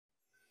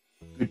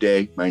Good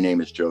day. My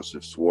name is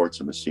Joseph Swartz.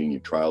 I'm a senior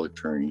trial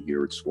attorney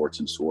here at Swartz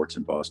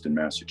in Boston,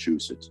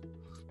 Massachusetts.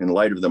 In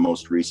light of the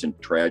most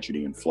recent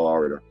tragedy in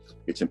Florida,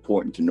 it's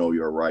important to know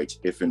your rights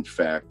if, in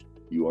fact,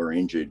 you are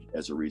injured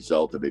as a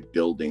result of a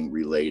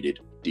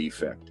building-related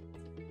defect.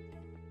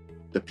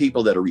 The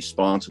people that are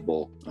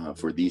responsible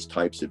for these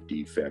types of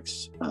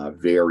defects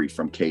vary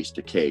from case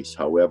to case.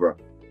 However,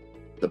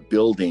 the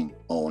building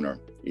owner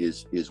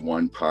is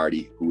one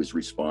party who is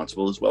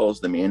responsible, as well as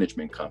the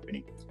management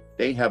company.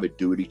 They have a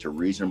duty to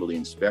reasonably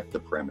inspect the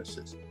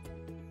premises.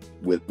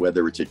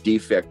 Whether it's a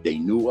defect they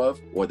knew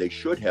of or they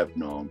should have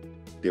known,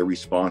 their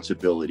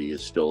responsibility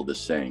is still the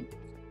same.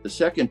 The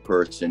second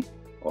person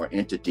or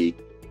entity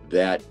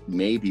that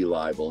may be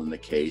liable in the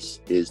case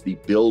is the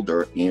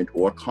builder and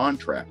or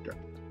contractor.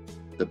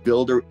 The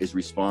builder is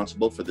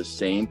responsible for the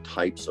same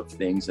types of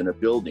things in a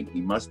building.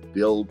 He must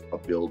build a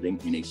building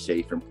in a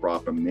safe and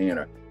proper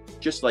manner.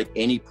 Just like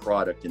any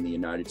product in the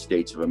United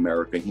States of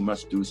America, he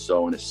must do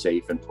so in a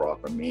safe and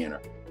proper manner.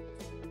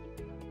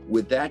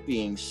 With that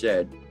being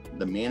said,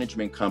 the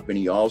management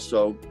company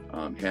also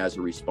has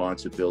a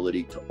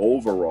responsibility to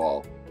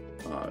overall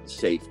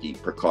safety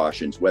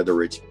precautions,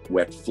 whether it's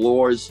wet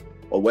floors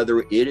or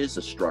whether it is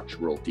a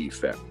structural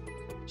defect.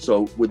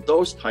 So with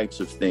those types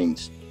of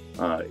things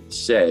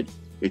said,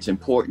 it's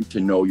important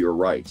to know your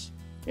rights.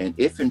 And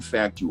if in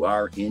fact you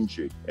are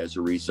injured as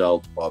a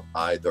result of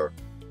either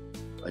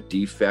a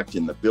defect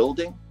in the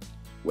building,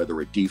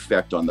 whether a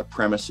defect on the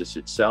premises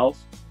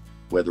itself,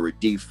 whether a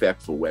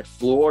defect for wet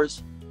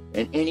floors,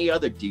 and any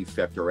other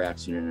defect or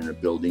accident in a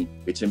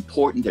building, it's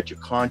important that you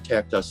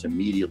contact us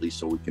immediately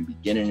so we can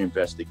begin an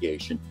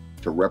investigation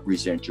to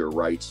represent your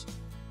rights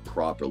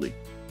properly.